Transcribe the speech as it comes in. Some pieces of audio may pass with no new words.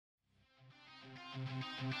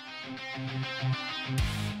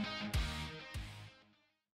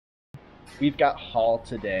We've got haul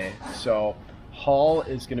today. So haul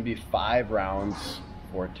is going to be 5 rounds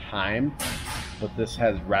for time, but this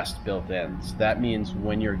has rest built in. So that means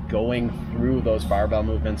when you're going through those barbell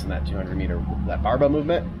movements and that 200-meter barbell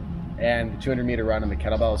movement and the 200-meter run and the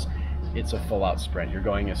kettlebells, it's a full-out sprint. You're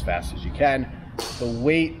going as fast as you can. The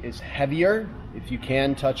weight is heavier. If you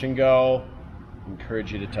can touch and go, I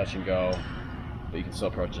encourage you to touch and go, but you can still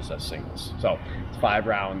approach this as singles. So it's 5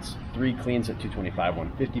 rounds, 3 cleans at 225,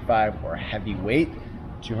 155, or a heavy weight,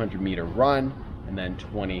 200-meter run, and then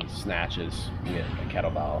 20 snatches with a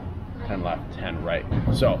kettlebell, 10 left, 10 right.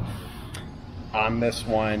 So on this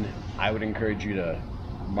one, I would encourage you to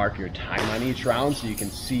mark your time on each round so you can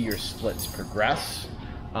see your splits progress.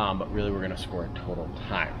 But really we're gonna score a total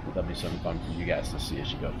time. That'll be something fun for you guys to see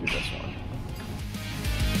as you go through this one.